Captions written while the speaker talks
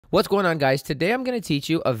What's going on, guys? Today I'm going to teach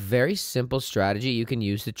you a very simple strategy you can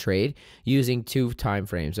use to trade using 2 time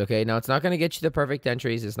frames. Okay, now it's not going to get you the perfect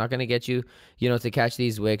entries. It's not going to get you, to catch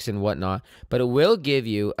these wicks and whatnot, but it will give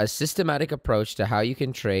you a systematic approach to how you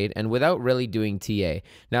can trade and without really doing TA.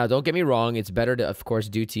 Now, don't get me wrong. It's better to, of course,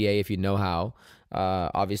 do TA if you know how.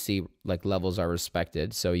 Obviously, like, levels are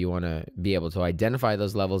respected, so you want to be able to identify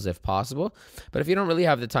those levels if possible. But if you don't really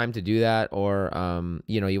have the time to do that, or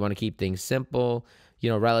you want to keep things simple,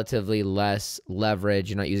 relatively less leverage,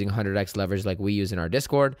 you're not using 100x leverage like we use in our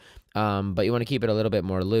Discord, but you want to keep it a little bit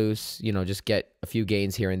more loose, just get a few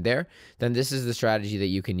gains here and there, then this is the strategy that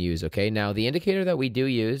you can use. Okay, now the indicator that we do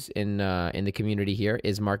use in the community here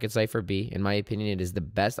is Market Cipher B. In my opinion, it is the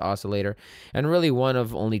best oscillator and really one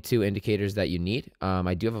of only 2 indicators that you need.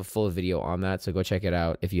 I do have a full video on that, so go check it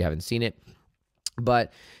out if you haven't seen it.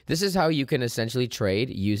 But this is how you can essentially trade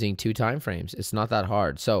using 2 time frames. It's not that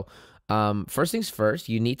hard. So first things first,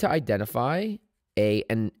 you need to identify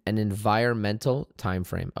an environmental time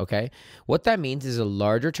frame. Okay, what that means is a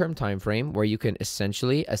larger term time frame where you can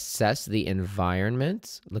essentially assess the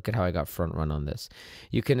environment. Look at how I got front run on this.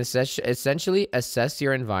 You can essentially assess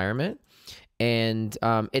your environment, and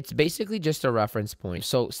it's basically just a reference point.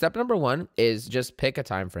 So step number 1 is just pick a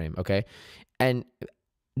time frame. Okay, and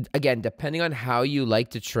again, depending on how you like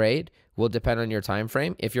to trade will depend on your time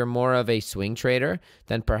frame. If you're more of a swing trader,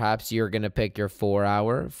 then perhaps you're going to pick your 4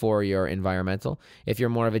 hour for your environmental. If you're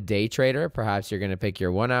more of a day trader, perhaps you're going to pick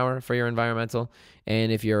your 1 hour for your environmental.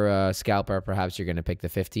 And if you're a scalper, perhaps you're going to pick the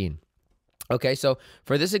 15. Okay, so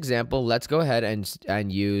for this example, let's go ahead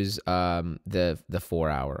and use the 4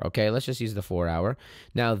 hour. Okay, let's just use the 4 hour.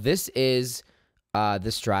 Now, this is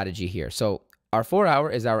the strategy here. So our 4 hour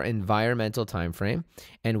is our environmental time frame,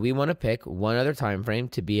 and we want to pick one other time frame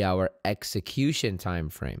to be our execution time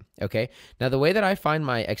frame. Okay, now the way that I find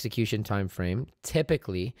my execution time frame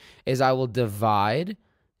typically is I will divide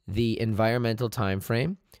the environmental time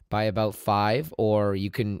frame by about 5, or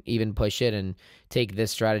you can even push it and take this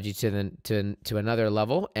strategy to another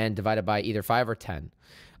level and divide it by either 5 or 10.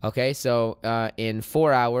 Okay, so in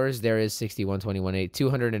 4 hours there is 60, 120, 180,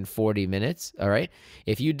 240 minutes. All right,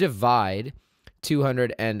 if you divide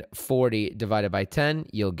 240 divided by 10,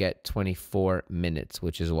 you'll get 24 minutes,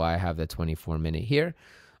 which is why I have the 24 minute here.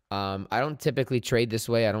 I don't typically trade this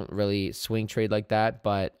way. I don't really swing trade like that,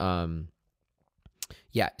 but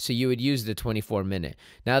yeah, so you would use the 24 minute.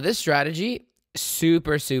 Now, this strategy,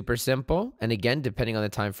 super simple, and again, depending on the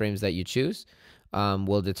time frames that you choose,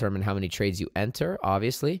 will determine how many trades you enter,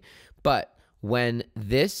 obviously. But when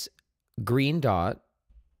this green dot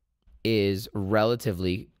is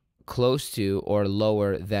relatively close to or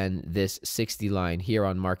lower than this 60 line here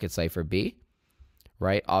on Market Cipher B,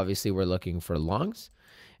 right? Obviously, we're looking for longs.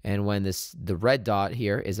 And when the red dot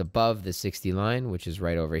here is above the 60 line, which is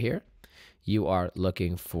right over here, you are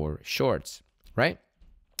looking for shorts, right?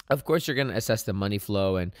 Of course, you're going to assess the money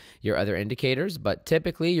flow and your other indicators, but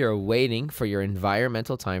typically you're waiting for your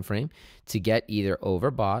environmental time frame to get either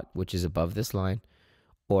overbought, which is above this line,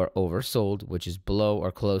 or oversold, which is below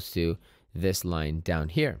or close to this line down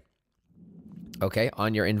here. Okay,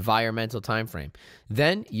 on your environmental time frame.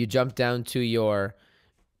 Then you jump down to your,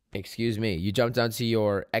 you jump down to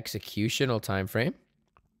your executional time frame,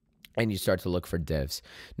 and you start to look for divs.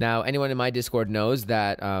 Now, anyone in my Discord knows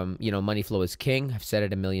that money flow is king. I've said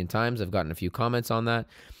it a million times. I've gotten a few comments on that,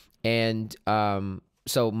 and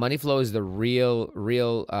so money flow is the real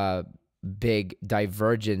big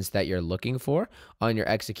divergence that you're looking for on your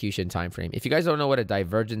execution time frame. If you guys don't know what a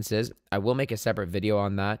divergence is, I will make a separate video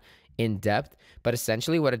on that in depth, but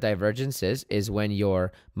essentially what a divergence is when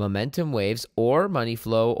your momentum waves or money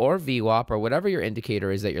flow or VWAP or whatever your indicator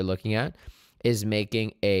is that you're looking at is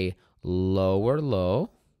making a lower low,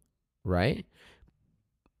 right?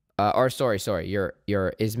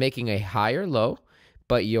 Is making a higher low,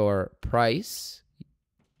 but your price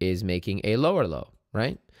is making a lower low,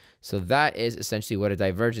 right? So that is essentially what a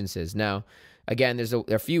divergence is. Now, again, there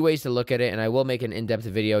are a few ways to look at it, and I will make an in-depth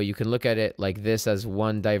video. You can look at it like this as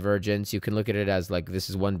one divergence. You can look at it as like this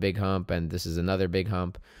is one big hump and this is another big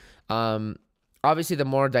hump. Obviously, the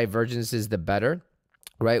more divergences, the better,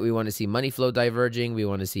 right? We want to see money flow diverging. We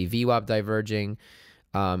want to see VWAP diverging,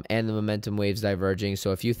 and the momentum waves diverging.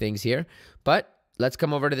 So a few things here. But let's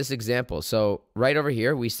come over to this example. So right over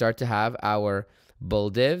here, we start to have our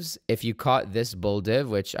bull divs. If you caught this bull div,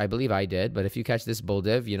 which I believe I did, but if you catch this bull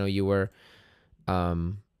div, you were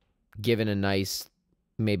given a nice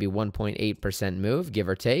maybe 1.8% move, give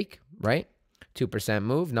or take, right? 2%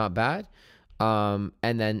 move, not bad. And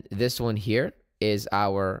then this one here is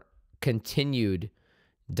our continued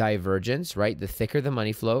divergence, right? The thicker the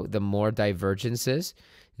money flow, the more divergences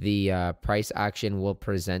the price action will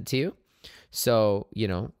present to you. So, you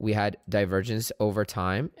know, we had divergence over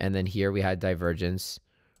time, and then here we had divergence,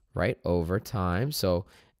 right, over time. So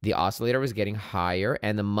the oscillator was getting higher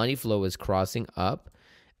and the money flow was crossing up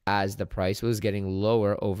as the price was getting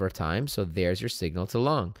lower over time. So there's your signal to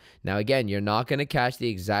long. Now, again, you're not going to catch the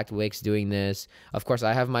exact wicks doing this. Of course,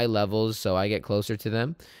 I have my levels, so I get closer to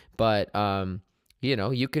them. But, you know,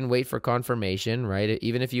 you can wait for confirmation, right?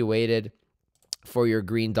 Even if you waited for your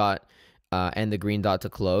green dot and the green dot to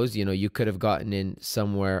close, you know, you could have gotten in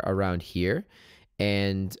somewhere around here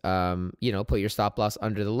and, you know, put your stop loss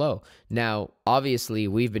under the low. Now, obviously,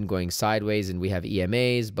 we've been going sideways and we have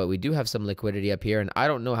EMAs, but we do have some liquidity up here. And I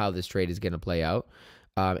don't know how this trade is going to play out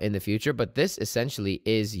in the future, but this essentially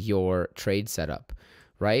is your trade setup,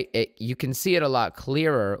 right? You can see it a lot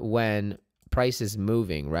clearer when price is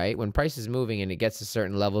moving, right? When price is moving and it gets to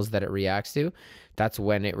certain levels that it reacts to, that's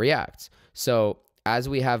when it reacts. So as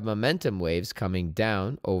we have momentum waves coming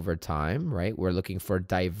down over time, right, we're looking for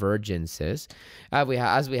divergences.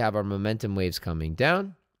 As we have our momentum waves coming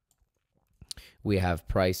down, we have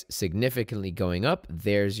price significantly going up.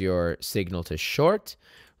 There's your signal to short,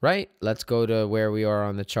 right? Let's go to where we are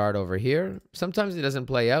on the chart over here. Sometimes it doesn't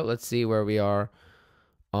play out. Let's see where we are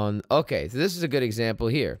on. Okay, so this is a good example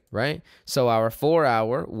here, right? So our 4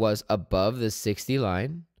 hour was above the 60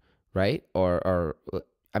 line, right?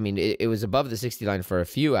 I mean, it was above the 60 line for a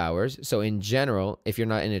few hours. So in general, if you're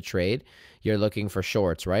not in a trade, you're looking for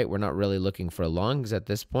shorts, right? We're not really looking for longs at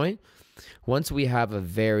this point. Once we have a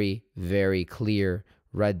very, very clear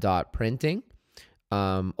red dot printing,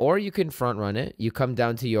 or you can front run it. You come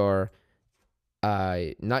down to your,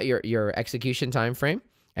 not your execution time frame,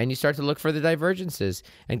 and you start to look for the divergences.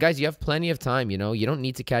 And guys, you have plenty of time, you know. You don't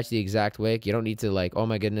need to catch the exact wick. You don't need to like, oh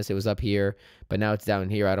my goodness, it was up here, but now it's down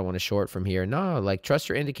here. I don't want to short from here. No, like trust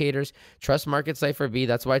your indicators. Trust Market Cipher B.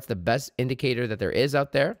 That's why it's the best indicator that there is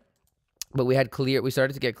out there. But we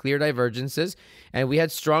started to get clear divergences, and we had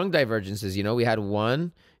strong divergences. You know, we had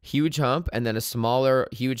one huge hump and then a smaller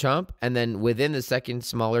huge hump. And then within the second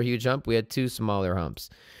smaller huge hump, we had two smaller humps.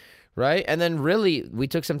 Right? And then really, we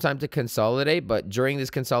took some time to consolidate, but during this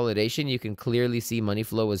consolidation, you can clearly see money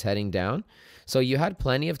flow was heading down. So you had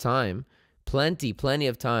plenty of time, plenty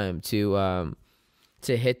of time to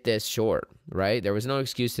hit this short, right? There was no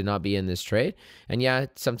excuse to not be in this trade. And yeah,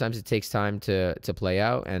 sometimes it takes time to play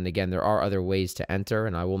out. And again, there are other ways to enter,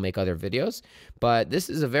 and I will make other videos. But this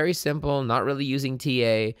is a very simple, not really using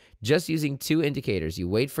TA, just using two indicators. You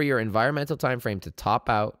wait for your environmental time frame to top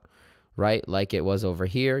out, right? Like it was over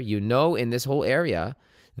here. You know, in this whole area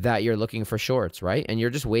that you're looking for shorts, right? And you're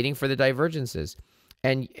just waiting for the divergences.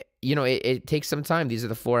 And, you know, it takes some time. These are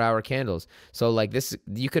the 4 hour candles. So like this,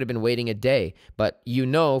 you could have been waiting a day, but you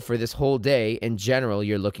know, for this whole day in general,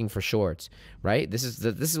 you're looking for shorts, right? This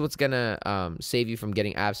is what's going to save you from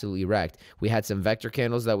getting absolutely wrecked. We had some vector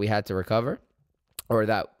candles that we had to recover, or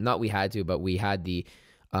that not we had to, but we had the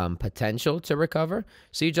potential to recover.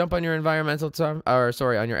 So you jump on your environmental time, or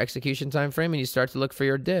sorry, on your execution time frame, and you start to look for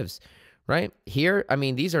your divs, right? Here, I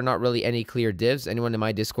mean, these are not really any clear divs. Anyone in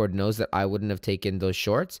my Discord knows that I wouldn't have taken those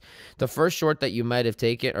shorts. The first short that you might have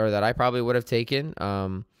taken, or that I probably would have taken,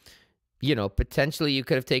 you know, potentially you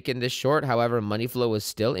could have taken this short. However, money flow was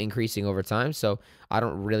still increasing over time, so I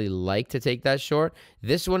don't really like to take that short.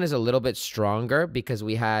 This one is a little bit stronger because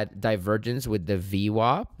we had divergence with the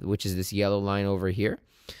VWAP, which is this yellow line over here,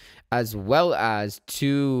 as well as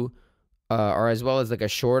like a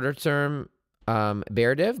shorter term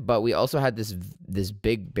bear div, but we also had this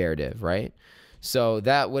big bear div, right? So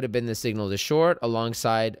that would have been the signal to short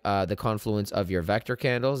alongside the confluence of your vector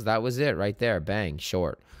candles. That was it right there. Bang,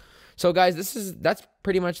 short. So guys, that's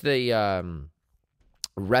pretty much the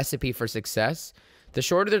recipe for success. The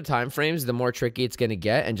shorter the time frames, the more tricky it's going to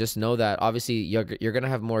get. And just know that obviously you're going to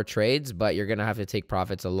have more trades, but you're going to have to take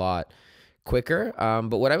profits a lot quicker.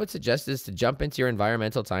 But what I would suggest is to jump into your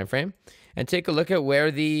environmental time frame and take a look at where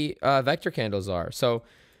the vector candles are. So,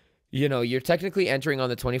 you know, you're technically entering on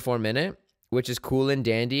the 24-minute, which is cool and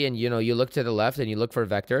dandy. And, you know, you look to the left and you look for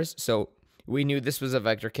vectors. So we knew this was a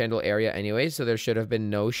vector candle area anyway, so there should have been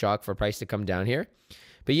no shock for price to come down here.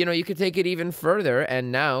 But, you know, you could take it even further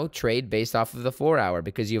and now trade based off of the 4 hour,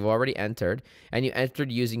 because you've already entered, and you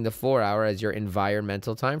entered using the 4 hour as your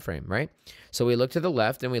environmental time frame, right? So we look to the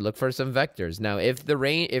left and we look for some vectors. Now, if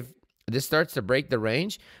this starts to break the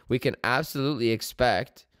range, we can absolutely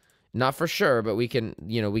expect, not for sure, but we can,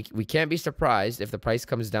 you know, we can't be surprised if the price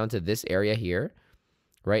comes down to this area here,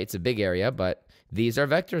 right? It's a big area, but These are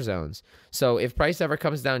vector zones. So if price ever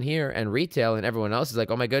comes down here and retail and everyone else is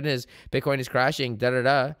like, oh my goodness, Bitcoin is crashing, da da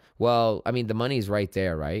da. Well, I mean, the money's right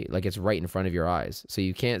there, right? Like it's right in front of your eyes. So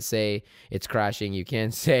you can't say it's crashing. You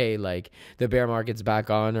can't say like the bear market's back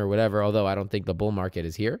on or whatever, although I don't think the bull market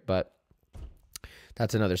is here, but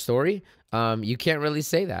that's another story. You can't really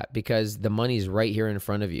say that because the money's right here in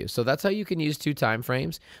front of you. So that's how you can use 2 time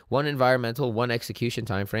frames, one environmental, one execution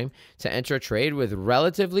time frame, to enter a trade with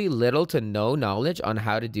relatively little to no knowledge on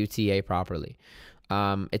how to do TA properly.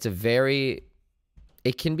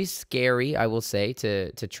 It can be scary, I will say,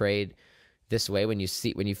 to trade this way when you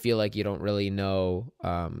feel like you don't really know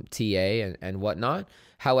TA and whatnot.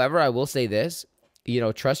 However, I will say this,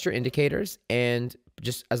 trust your indicators, and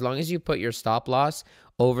just as long as you put your stop loss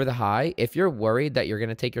over the high, if you're worried that you're going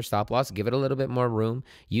to take your stop loss, give it a little bit more room,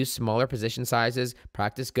 use smaller position sizes,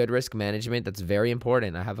 practice good risk management. That's very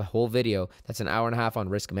important. I have a whole video that's an hour and a half on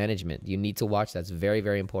risk management. You need to watch. That's very,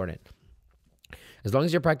 very important. As long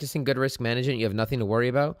as you're practicing good risk management, you have nothing to worry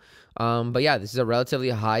about. But yeah, this is a relatively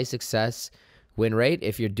high success win rate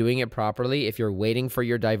if you're doing it properly, if you're waiting for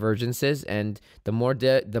your divergences, and the more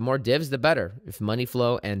divs, the better. If money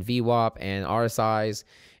flow and VWAP and RSIs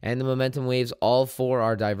and the momentum waves, all 4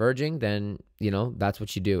 are diverging, then, that's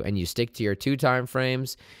what you do. And you stick to your 2 time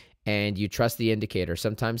frames and you trust the indicator.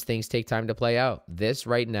 Sometimes things take time to play out. This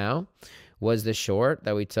right now was the short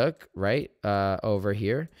that we took, right, over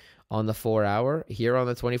here on the 4 hour, here on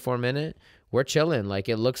the 24 minute. We're chilling. Like,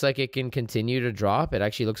 it looks like it can continue to drop. It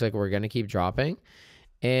actually looks like we're going to keep dropping.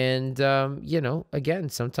 And, again,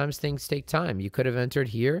 sometimes things take time. You could have entered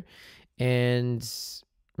here and,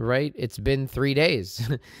 right, it's been 3 days.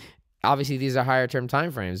 Obviously, these are higher term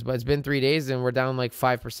time frames, but it's been 3 days and we're down like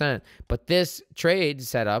 5%. But this trade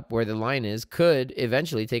setup where the line is could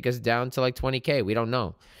eventually take us down to like 20K. We don't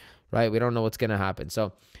know, right? We don't know what's going to happen.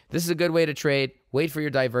 So this is a good way to trade. Wait for your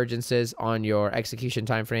divergences on your execution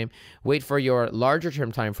time frame. Wait for your larger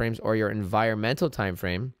term time frames or your environmental time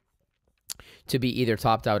frame to be either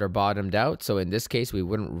topped out or bottomed out. So in this case, we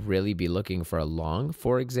wouldn't really be looking for a long,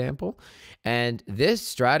 for example. And this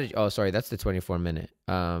strategy, oh, sorry, that's the 24 minute.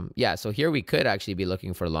 Yeah, so here we could actually be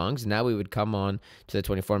looking for longs. Now we would come on to the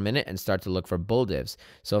 24 minute and start to look for bull divs.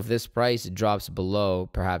 So if this price drops below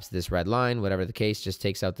perhaps this red line, whatever the case, just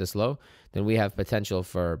takes out this low, then we have potential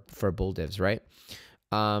for bull divs, right?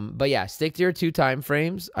 But yeah, stick to your 2 time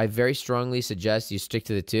frames. I very strongly suggest you stick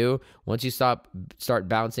to the 2. Once you start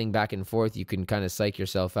bouncing back and forth, you can kind of psych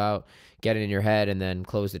yourself out, get it in your head, and then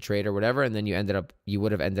close the trade or whatever, and then you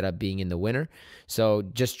would have ended up being in the winner. So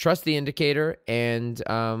just trust the indicator, and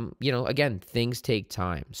again, things take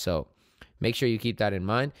time. So make sure you keep that in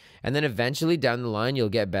mind, and then eventually down the line, you'll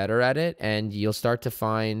get better at it, and you'll start to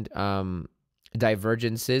find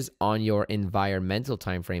divergences on your environmental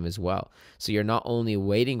time frame as well. So you're not only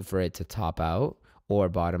waiting for it to top out or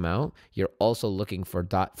bottom out, you're also looking for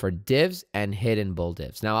divs and hidden bull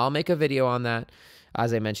divs. Now I'll make a video on that,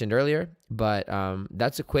 as I mentioned earlier, but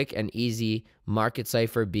that's a quick and easy market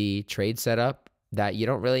cipher B trade setup that you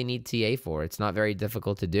don't really need TA for. It's not very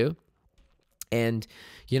difficult to do. And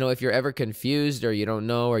if you're ever confused or you don't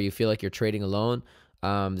know or you feel like you're trading alone,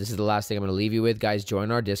 this is the last thing I'm going to leave you with, guys. Join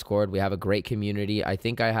our Discord. We have a great community. I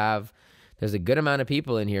think there's a good amount of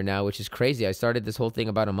people in here now, which is crazy. I started this whole thing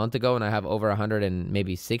about a month ago, and I have over 100 and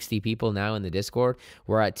maybe 60 people now in the Discord.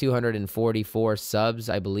 We're at 244 subs,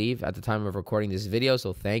 I believe, at the time of recording this video,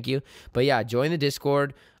 so thank you. But yeah, join the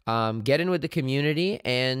Discord. Get in with the community,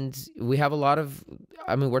 and we have a lot of,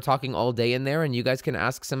 we're talking all day in there, and you guys can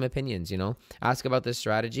ask some opinions, ask about this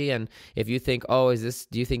strategy. And if you think, do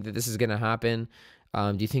you think that this is going to happen?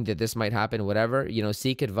 Do you think that this might happen? Whatever,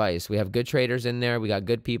 seek advice. We have good traders in there. We got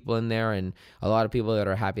good people in there and a lot of people that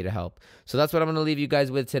are happy to help. So that's what I'm going to leave you guys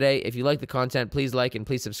with today. If you like the content, please like and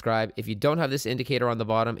please subscribe. If you don't have this indicator on the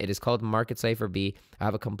bottom, it is called Market Cipher B. I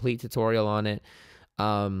have a complete tutorial on it.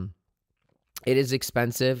 It is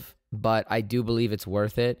expensive, but I do believe it's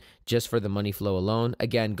worth it just for the money flow alone.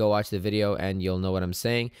 Again, go watch the video and you'll know what I'm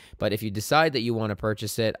saying. But if you decide that you want to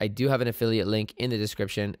purchase it, I do have an affiliate link in the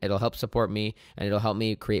description. It'll help support me and it'll help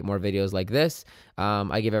me create more videos like this.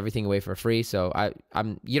 I give everything away for free, so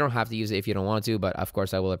you don't have to use it if you don't want to, but of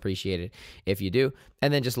course I will appreciate it if you do.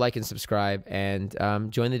 And then just like and subscribe and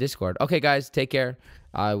join the Discord. Okay, guys, take care.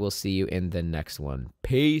 I will see you in the next one.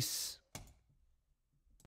 Peace.